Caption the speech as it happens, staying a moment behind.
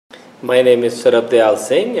My name is Sarabdayal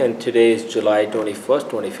Singh and today is July 21st,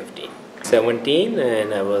 2015. 17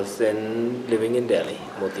 and I was living in Delhi,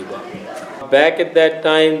 Motibagh. Back at that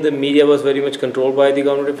time, the media was very much controlled by the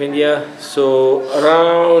government of India. So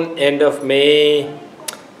around end of May,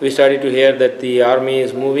 we started to hear that the army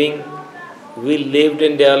is moving. We lived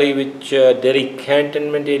in Delhi, which Delhi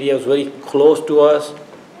cantonment area was very close to us.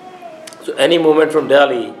 So any movement from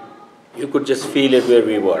Delhi, you could just feel it where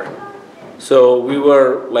we were. So we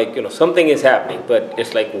were like, something is happening, but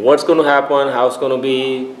it's like what's going to happen, how it's going to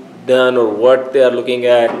be done, or what they are looking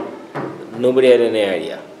at, nobody had any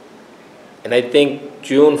idea. And I think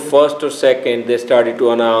June 1st or 2nd, they started to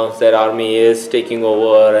announce that army is taking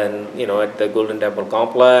over and, at the Golden Temple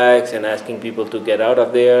complex and asking people to get out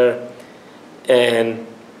of there. And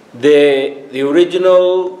the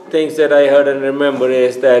original things that I heard and remember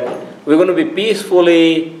is that we're going to be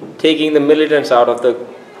peacefully taking the militants out of the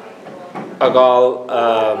Agal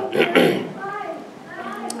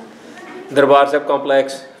Darbar Sahib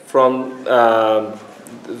complex from the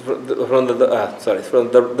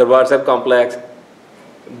Darbar Sahib complex,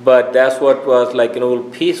 but that's what was like, we'll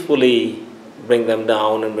peacefully bring them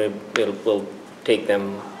down and we'll take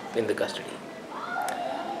them in the custody.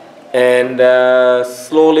 And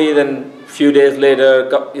slowly then few days later,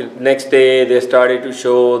 next day they started to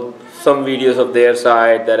show some videos of their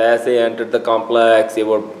side that as they entered the complex, they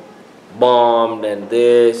were bombed and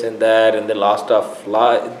this and that, and they lost of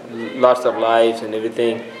lives and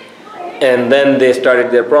everything. And then they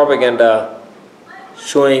started their propaganda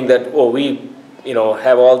showing that, we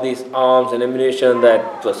have all these arms and ammunition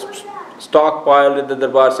that was stockpiled at the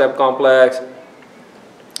Darbar Sahib complex.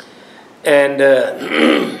 And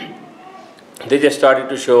they just started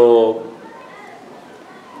to show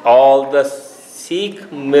all the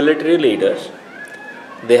Sikh military leaders.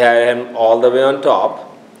 They had him all the way on top.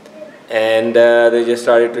 And they just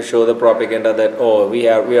started to show the propaganda that, we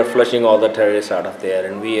are flushing all the terrorists out of there,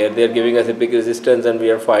 and they're giving us a big resistance, and we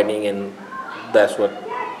are fighting, and that's what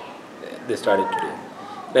they started to do.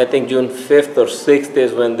 And I think June 5th or 6th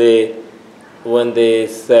is when they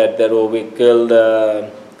said that, we killed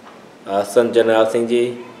Sarabdayal Singh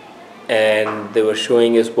ji, and they were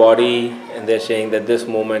showing his body, and they're saying that this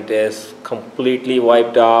movement is completely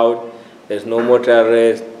wiped out. There's no more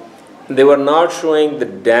terrorists. They were not showing the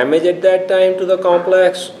damage at that time to the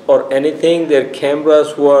complex or anything. Their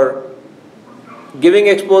cameras were giving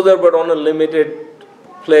exposure, but on a limited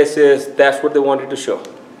places. That's what they wanted to show.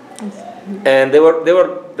 And they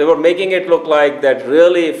were making it look like that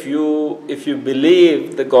really, if you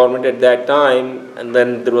believe the government at that time, and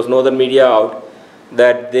then there was no other media out,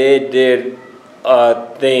 that they did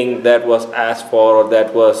a thing that was asked for or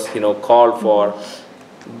that was called for,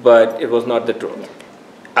 but it was not the truth.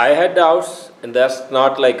 I had doubts, and that's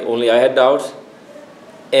not like only I had doubts.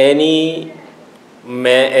 Any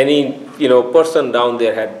person down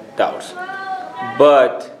there had doubts,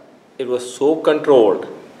 but it was so controlled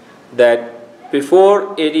that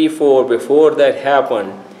before '84, before that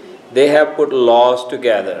happened, they have put laws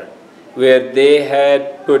together where they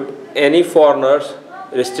had put any foreigners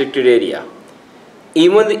restricted area.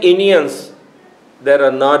 Even the Indians that are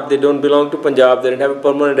not, they don't belong to Punjab, they didn't have a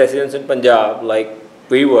permanent residence in Punjab like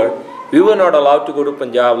we were not allowed to go to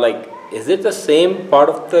Punjab. Like, is it the same part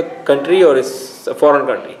of the country or is a foreign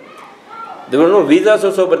country? There were no visas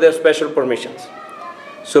also, but there are special permissions.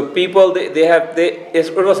 So people,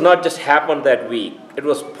 it was not just happened that week. It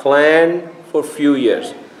was planned for few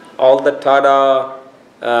years. All the TADA,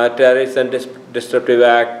 Terrorist and Disruptive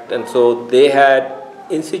Act, and so they had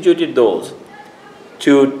instituted those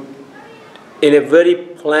in a very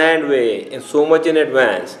planned way, and so much in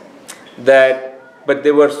advance that. But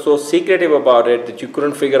they were so secretive about it that you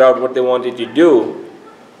couldn't figure out what they wanted to do,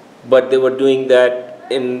 but they were doing that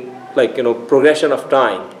in progression of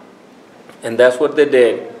time, and that's what they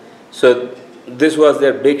did. So this was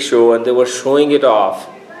their big show, and they were showing it off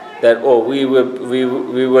that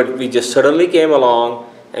we just suddenly came along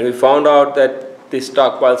and we found out that these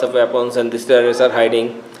stockpiles of weapons and these terrorists are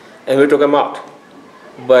hiding, and we took them out.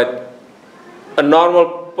 But a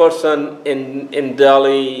normal person in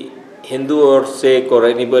Delhi, Hindu or Sikh or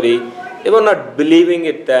anybody, they were not believing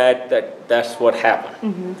it that's what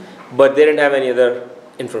happened. But they didn't have any other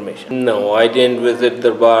information. No, I didn't visit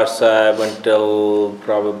Darbar Sahib until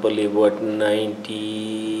probably I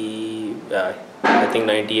think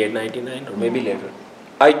 98, 99 or maybe later.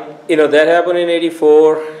 That happened in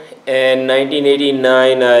 '84, and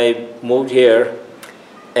 1989 I moved here,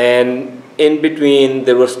 and in between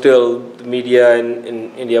there was still, the media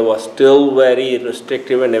in India was still very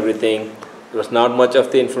restrictive and everything. There was not much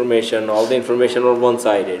of the information. All the information was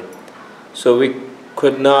one-sided. So we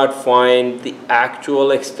could not find the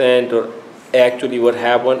actual extent or actually what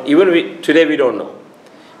happened. Even today we don't know.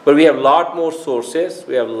 But we have a lot more sources,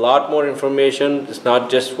 we have a lot more information. It's not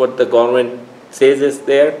just what the government says is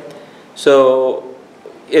there. So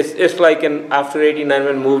it's like after 89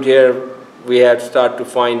 when we moved here, we had started to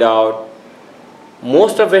find out.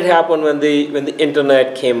 Most of it happened when the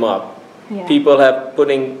internet came up. Yeah. People have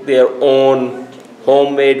putting their own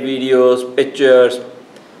homemade videos, pictures,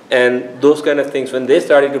 and those kind of things. When they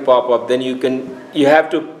started to pop up, then you have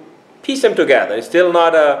to piece them together. It's still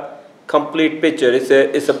not a complete picture.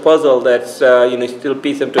 It's a puzzle that's still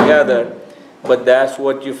piece them together. But that's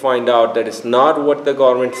what you find out, that it's not what the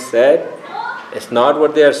government said. It's not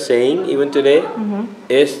what they are saying even today.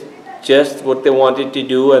 It's just what they wanted to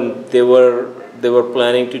do, and they were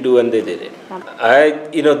planning to do, and they did it.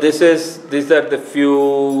 These are the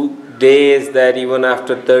few days that even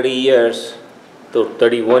after 30 years, so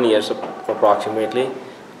 31 years approximately,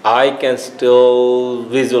 I can still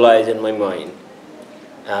visualize in my mind.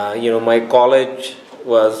 My college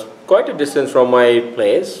was quite a distance from my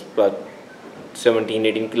place, but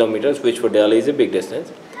 17-18 kilometers, which for Delhi is a big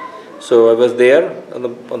distance. So I was there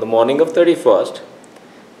on the morning of 31st,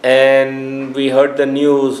 and we heard the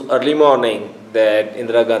news early morning that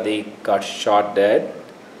Indira Gandhi got shot dead,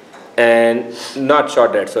 and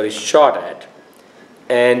shot at,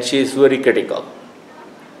 and she's very critical.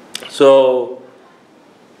 So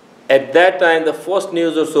at that time, the first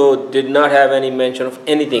news or so did not have any mention of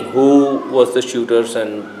anything, who was the shooters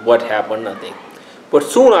and what happened, nothing. But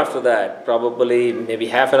soon after that, probably maybe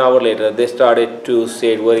half an hour later, they started to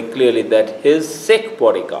say it very clearly that his Sikh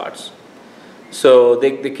bodyguards, so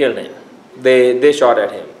they killed him. They shot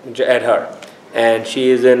at her, and she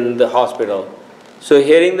is in the hospital. So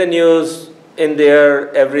hearing the news in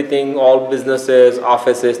there, everything, all businesses,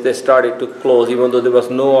 offices, they started to close, even though there was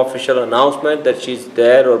no official announcement that she's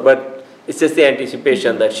dead, but it's just the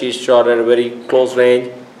anticipation that she's shot at a very close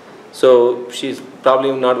range. So she's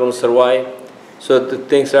probably not going to survive. So the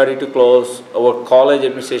things started to close. Our college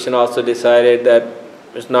administration also decided that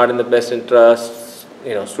it's not in the best interest.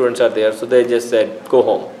 Students are there, so they just said, go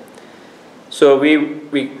home. So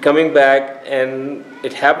we coming back, and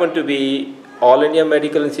it happened to be All India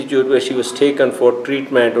Medical Institute, where she was taken for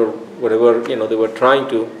treatment or whatever they were trying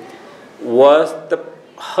to, was the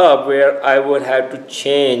hub where I would have to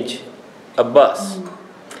change a bus.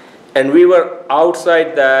 And we were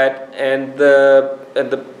outside that, and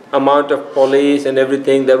the amount of police and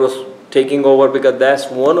everything that was taking over, because that's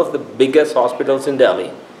one of the biggest hospitals in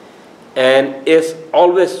Delhi, and it's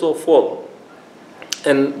always so full,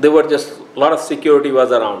 and there were just a lot of security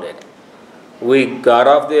was around it. We got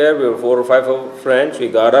off there, we were 4 or 5 friends, we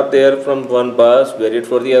got up there from one bus, waited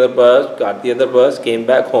for the other bus, got the other bus, came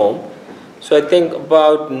back home. So I think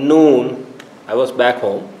about noon I was back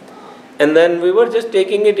home, and then we were just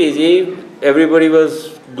taking it easy. Everybody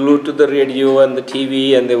was glued to the radio and the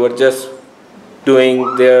TV, and they were just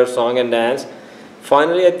doing their song and dance.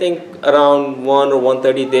 Finally, I think around 1 or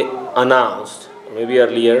 1:30 they announced, maybe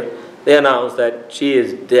earlier, they announced that she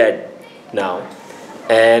is dead now.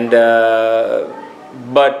 And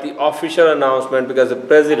but the official announcement, because the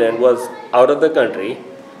president was out of the country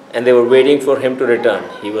and they were waiting for him to return.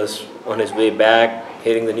 He was on his way back,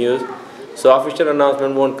 hearing the news. So official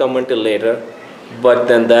announcement won't come until later. But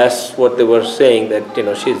then that's what they were saying, that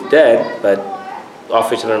she's dead, but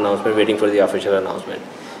official announcement, waiting for the official announcement.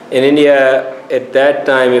 In India, at that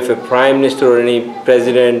time, if a prime minister or any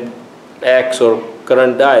president X or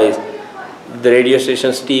current dies, the radio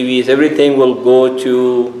stations, TVs, everything will go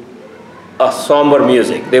to a somber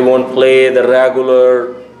music. They won't play the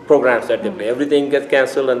regular programs that they play. Everything gets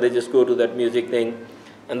cancelled, and they just go to that music thing,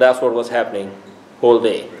 and that's what was happening whole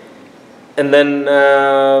day. And then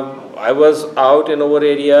I was out in our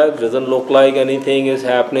area. It doesn't look like anything is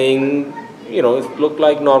happening. It looked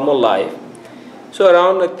like normal life. So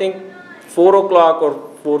around, I think, 4 o'clock or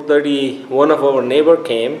 4:30, one of our neighbor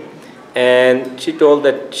came, and she told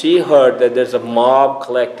that she heard that there's a mob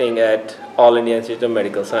collecting at All India Institute of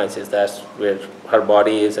Medical Sciences. That's where her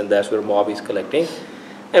body is, and that's where mob is collecting.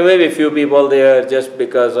 And maybe a few people there, just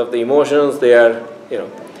because of the emotions, they are,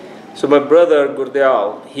 So my brother,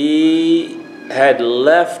 Gurdiyal, he had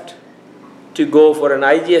left to go for an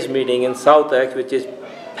IGS meeting in South X, which is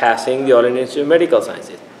passing the All India Institute of Medical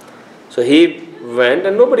Sciences. So he went,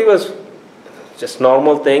 and nobody was, just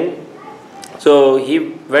normal thing. So he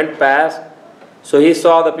went past, so he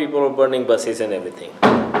saw the people were burning buses and everything.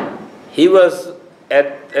 He was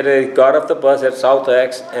got off the bus at South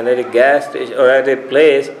X, and at a gas station, or at a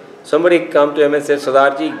place, somebody come to him and said,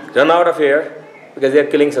 Sardarji, run out of here, because they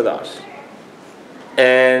are killing Sardars.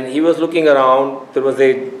 and he was looking around. There was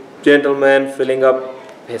a gentleman filling up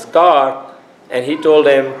his car, and he told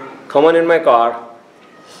him, "Come on in my car."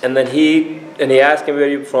 And then he asked him, "Where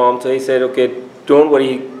are you from?" So he said, "Okay, don't worry."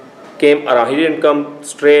 He came around. He didn't come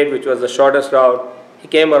straight, which was the shortest route. He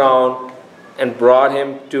came around and brought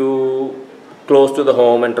him to close to the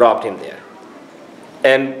home and dropped him there.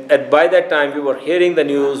 And by that time, we were hearing the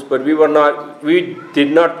news, but we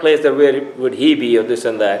did not place that where would he be or this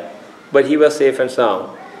and that. But he was safe and sound.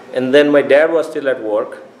 And then my dad was still at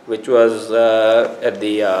work, which was at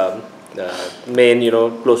the main,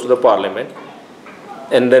 close to the parliament.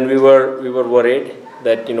 And then we were worried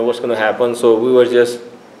that, what's going to happen. So we were just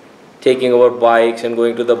taking our bikes and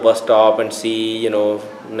going to the bus stop and see,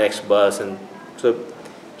 next bus. And so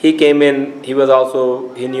he came in. He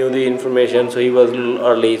knew the information, so he was a little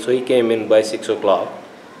early. So he came in by 6 o'clock.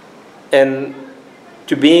 And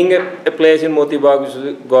to being a place in Moti Bagh, which is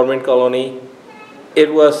a government colony,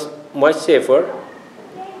 it was much safer.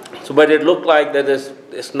 So, but it looked like that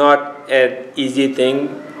it's not an easy thing.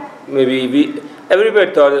 Maybe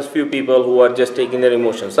everybody thought there's few people who are just taking their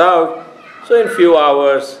emotions out. So in few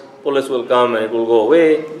hours, police will come and it will go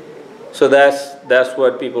away. So that's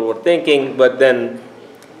what people were thinking. But then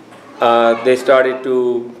they started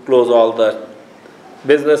to close all the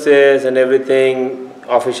businesses and everything.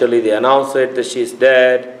 Officially, they announced it that she's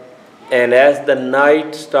dead. And as the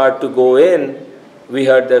night started to go in, we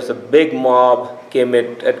heard there's a big mob came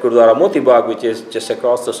at Gurdwara Moti Bagh, which is just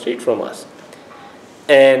across the street from us.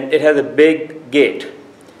 And it has a big gate.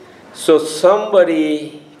 So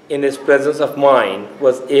somebody in his presence of mind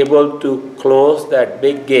was able to close that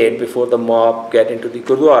big gate before the mob get into the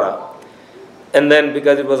Gurdwara. And then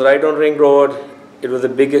because it was right on Ring Road, it was a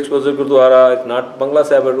big explosive Gurdwara. It's not Bangla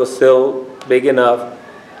Sahib, but it was still big enough.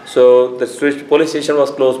 So the police station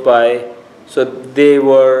was close by. So there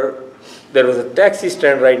was a taxi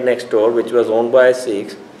stand right next door, which was owned by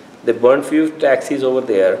Sikhs. They burned few taxis over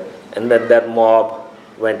there, and then that mob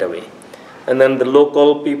went away. And then the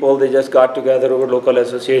local people, they just got together over local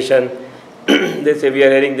association. They say, "We are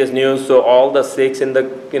hearing this news, so all the Sikhs in the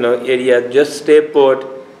area just stay put,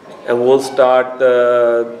 and we'll start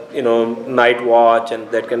the night watch and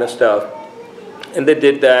that kind of stuff." And they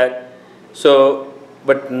did that. So,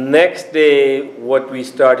 but next day, what we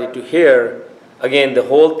started to hear, again, the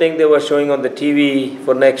whole thing they were showing on the TV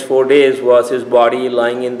for next 4 days was his body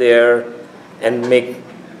lying in there and make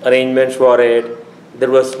arrangements for it. There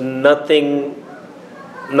was nothing,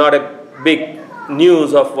 not a big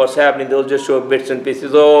news of what's happening. They'll just show bits and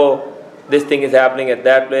pieces. Oh, this thing is happening at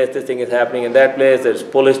that place, this thing is happening in that place, there's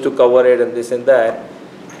police to cover it and this and that.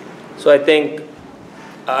 So I think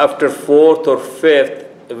after 4th or 5th,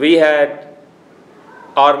 we had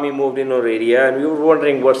army moved in our area and we were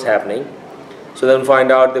wondering what's happening. So then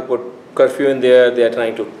find out they put curfew in there, they are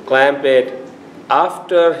trying to clamp it.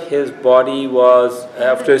 After his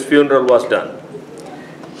funeral was done.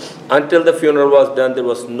 Until the funeral was done, there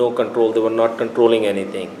was no control. They were not controlling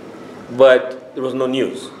anything. But there was no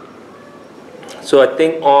news. So I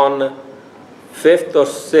think on 5th or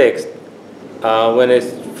 6th, when it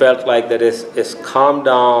felt like that it's calmed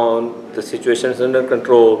down, the situation is under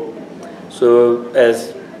control. So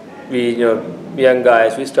as we, young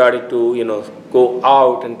guys, we started to, go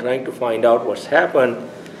out and trying to find out what's happened.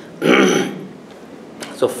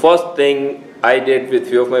 So first thing I did with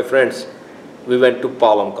few of my friends, we went to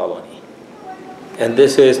Palam colony. And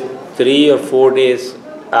this is 3 or 4 days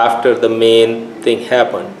after the main thing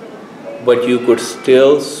happened. But you could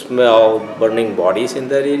still smell burning bodies in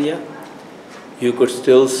that area. You could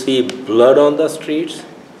still see blood on the streets.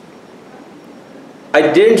 I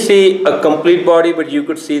didn't see a complete body, but you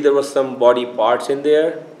could see there was some body parts in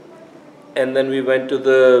there. And then we went to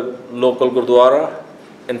the local Gurdwara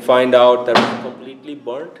and find out that it was completely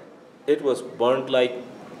burnt. It was burnt like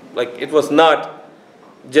it was not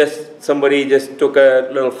just somebody just took a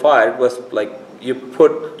little fire. It was like you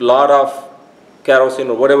put a lot of kerosene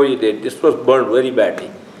or whatever you did. This was burnt very badly.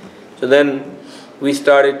 So then we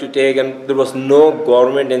started to take, and there was no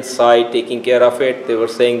government inside taking care of it. They were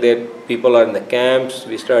saying that people are in the camps.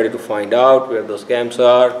 We started to find out where those camps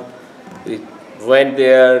are. We went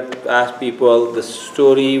there, asked people. The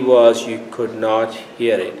story was you could not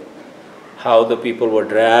hear it. How the people were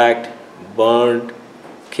dragged, burned,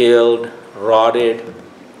 killed, rotted.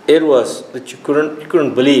 It was that you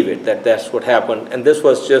couldn't believe it, that's what happened. And this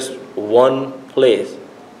was just one place,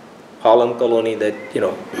 Palam colony, that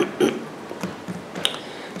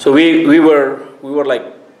So we were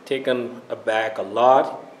like taken aback a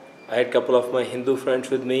lot. I had a couple of my Hindu friends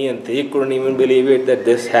with me, and they couldn't even believe it that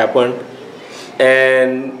this happened.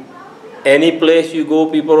 And Any place you go,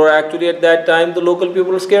 people were actually at that time, the local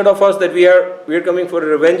people were scared of us that we are coming for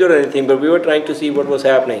revenge or anything, but we were trying to see what was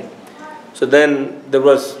happening. So then there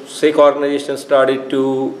was Sikh organizations started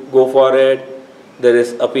to go for it. There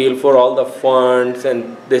is appeal for all the funds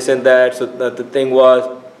and this and that. So the thing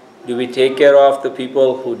was, do we take care of the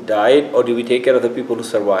people who died or do we take care of the people who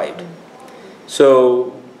survived?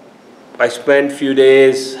 So I spent few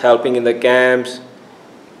days helping in the camps,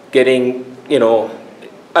 getting,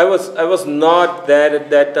 I was not that at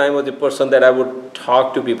that time was the person that I would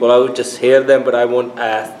talk to people. I would just hear them, but I won't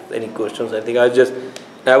ask any questions. I think I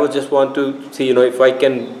would just want to see, if I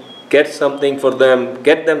can get something for them,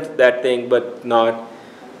 get them that thing, but not.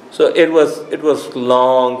 So it was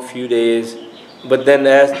long few days. But then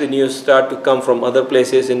as the news start to come from other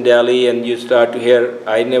places in Delhi and you start to hear,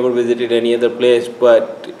 I never visited any other place,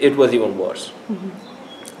 but it was even worse.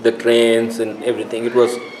 The trains and everything, it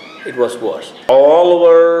was worse. All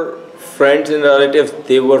our friends and relatives,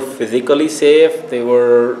 they were physically safe. There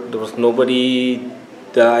was nobody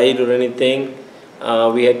died or anything.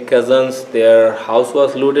 We had cousins, their house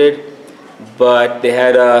was looted, but they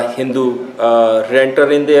had a Hindu renter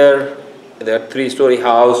in there. They had 3-story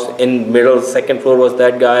house. In middle, second floor was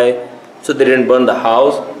that guy. So they didn't burn the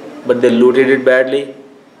house, but they looted it badly.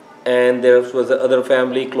 And there was the other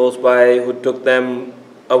family close by who took them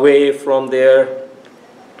away from there.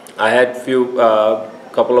 I had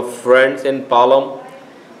couple of friends in Palam.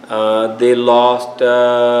 They lost 2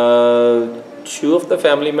 of the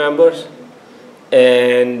family members,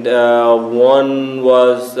 and one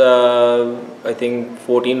was I think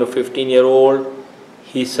 14 or 15-year-old.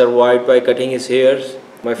 He survived by cutting his hairs.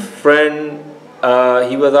 My friend,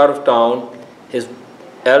 he was out of town. His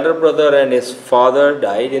elder brother and his father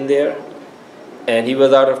died in there, and he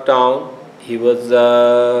was out of town. He was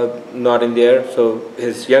not in there, so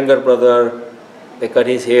his younger brother, they cut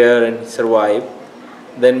his hair and survived.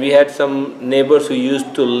 Then we had some neighbors who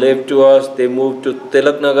used to live to us. They moved to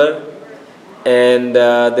Tilak Nagar, and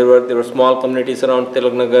there were small communities around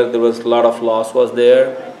Tilak Nagar. There was a lot of loss was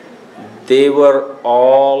there. They were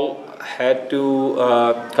all had to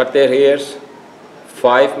cut their hairs.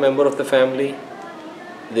 5 members of the family.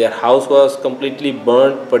 Their house was completely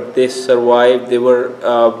burnt, but they survived. They were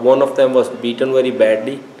one of them was beaten very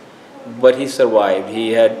badly, but he survived.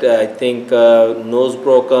 He had, I think, nose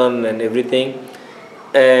broken and everything.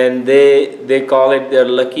 And they call it their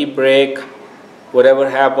lucky break. Whatever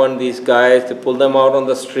happened, these guys, they pulled them out on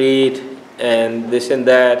the street and this and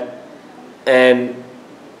that. And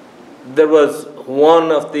there was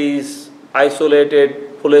one of these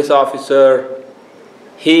isolated police officer.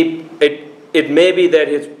 It may be that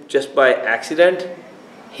it's just by accident.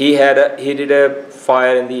 He did a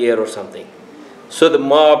fire in the air or something. So the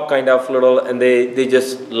mob kind of and they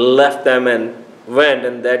just left them and went,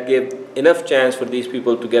 and that gave enough chance for these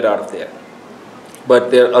people to get out of there.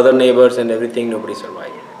 But their other neighbors and everything, nobody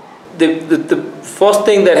survived. The first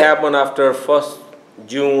thing that happened after 1st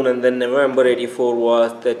June and then November '84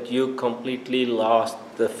 was that you completely lost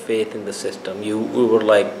the faith in the system. We were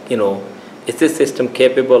like, is this system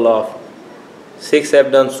capable of? Sikhs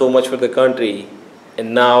have done so much for the country,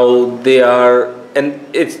 and now they are, and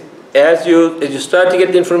it's as you start to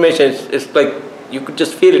get the information, it's like you could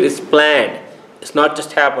just feel it. It's planned. It's not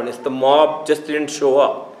just happened. It's the mob just didn't show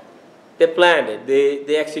up. They planned it.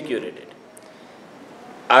 They executed it.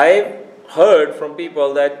 I've heard from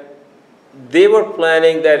people that they were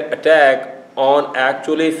planning that attack on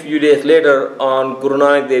actually a few days later on Guru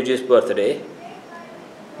Nanak Dev Ji's birthday.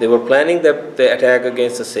 They were planning the attack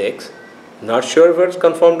against the Sikhs. Not sure if it's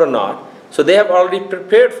confirmed or not. So they have already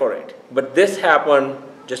prepared for it. But this happened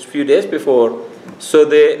just a few days before. So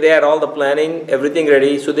they had all the planning, everything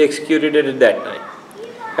ready. So they executed it at that time.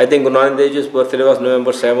 I think Guru Nanak Dev Ji's birthday was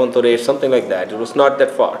November 7th or 8th, something like that. It was not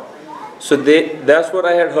that far. So that's what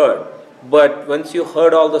I had heard. But once you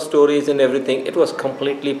heard all the stories and everything, it was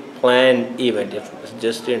completely planned event. It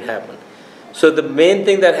just didn't happen. So the main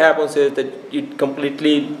thing that happens is that you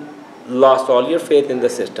completely lost all your faith in the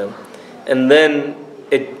system. And then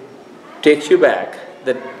it takes you back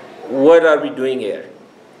that what are we doing here?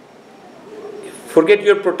 Forget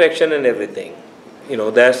your protection and everything.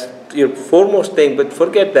 That's your foremost thing, but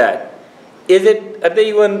forget that.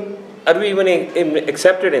 Are we even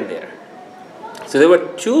accepted in there? So there were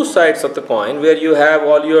 2 sides of the coin where you have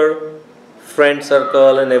all your friend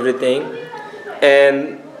circle and everything,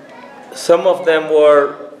 and some of them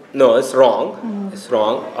were, no, it's wrong, it's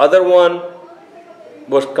wrong. Other one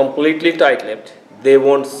was completely tight-lipped. They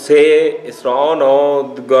won't say it's wrong,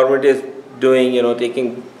 no, the government is doing,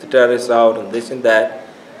 taking the terrorists out and this and that.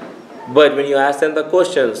 But when you ask them the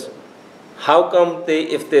questions, how come they,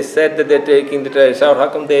 if they said that they're taking the terrorists out, how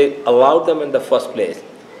come they allowed them in the first place?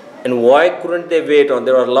 And why couldn't they wait on?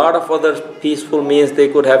 There are a lot of other peaceful means they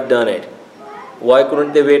could have done it. Why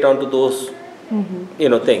couldn't they wait on to those,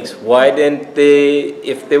 things? Why didn't they,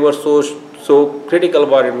 if they were so critical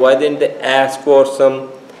about it, why didn't they ask for some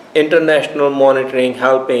international monitoring,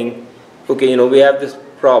 helping? Okay, we have this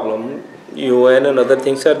problem, UN and other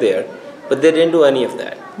things are there, but they didn't do any of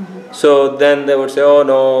that. So then they would say, oh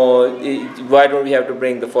no, why don't we have to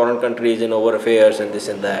bring the foreign countries in over affairs and this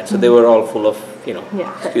and that? So they were all full of,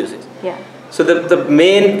 excuses. Yeah. So the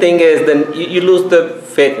main thing is then you lose the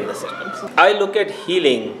faith in the systems. I look at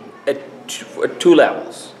healing at two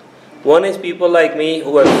levels. One is people like me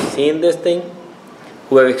who have seen this thing,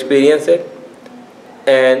 who have experienced it,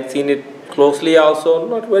 and seen it closely also,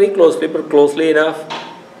 not very closely, but closely enough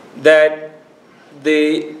that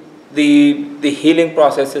the healing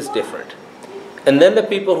process is different. And then the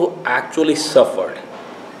people who actually suffered.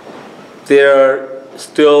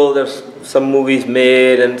 There's some movies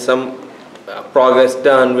made and some progress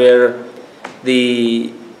done where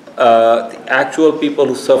the actual people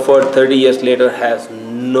who suffered 30 years later has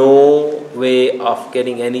no way of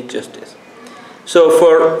getting any justice. So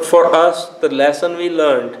for us, the lesson we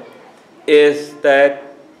learned is that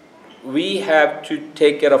we have to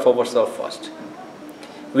take care of ourselves first.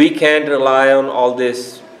 We can't rely on all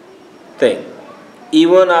this thing.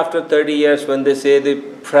 Even after 30 years, when they say the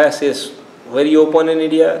press is very open in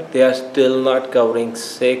India, they are still not covering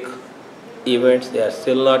Sikh events. They are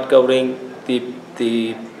still not covering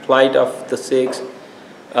the plight of the Sikhs.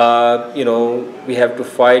 We have to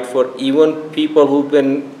fight for even people who've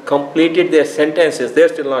been completed their sentences. They're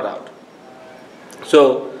still not out.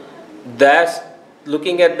 So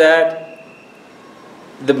looking at that.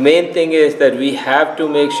 The main thing is that we have to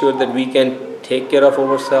make sure that we can take care of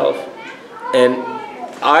ourselves. And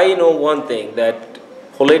I know one thing, that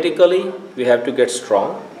politically we have to get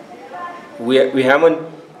strong. We haven't,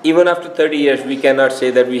 even after 30 years, we cannot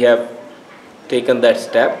say that we have taken that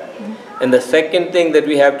step. And the second thing that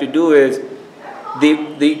we have to do is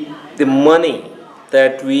the money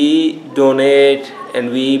that we donate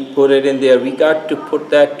and we put it in there, we got to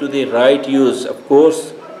put that to the right use. Of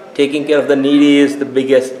course, taking care of the needy is the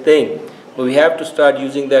biggest thing. But we have to start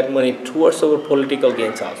using that money towards our political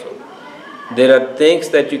gains also. There are things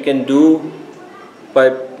that you can do by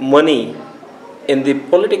money in the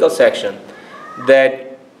political section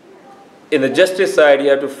that in the justice side you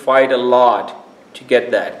have to fight a lot to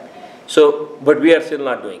get that. So, but we are still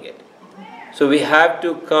not doing it. So we have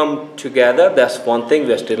to come together. That's one thing.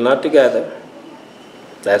 We are still not together.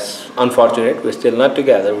 That's unfortunate. We're still not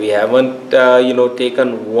together. We haven't,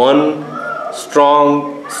 taken one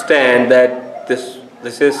strong stand that this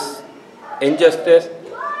is injustice,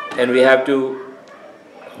 and we have to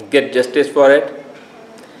get justice for it.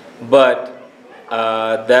 But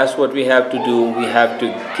that's what we have to do. We have to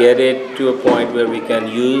get it to a point where we can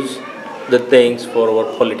use the things for our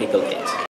political gains.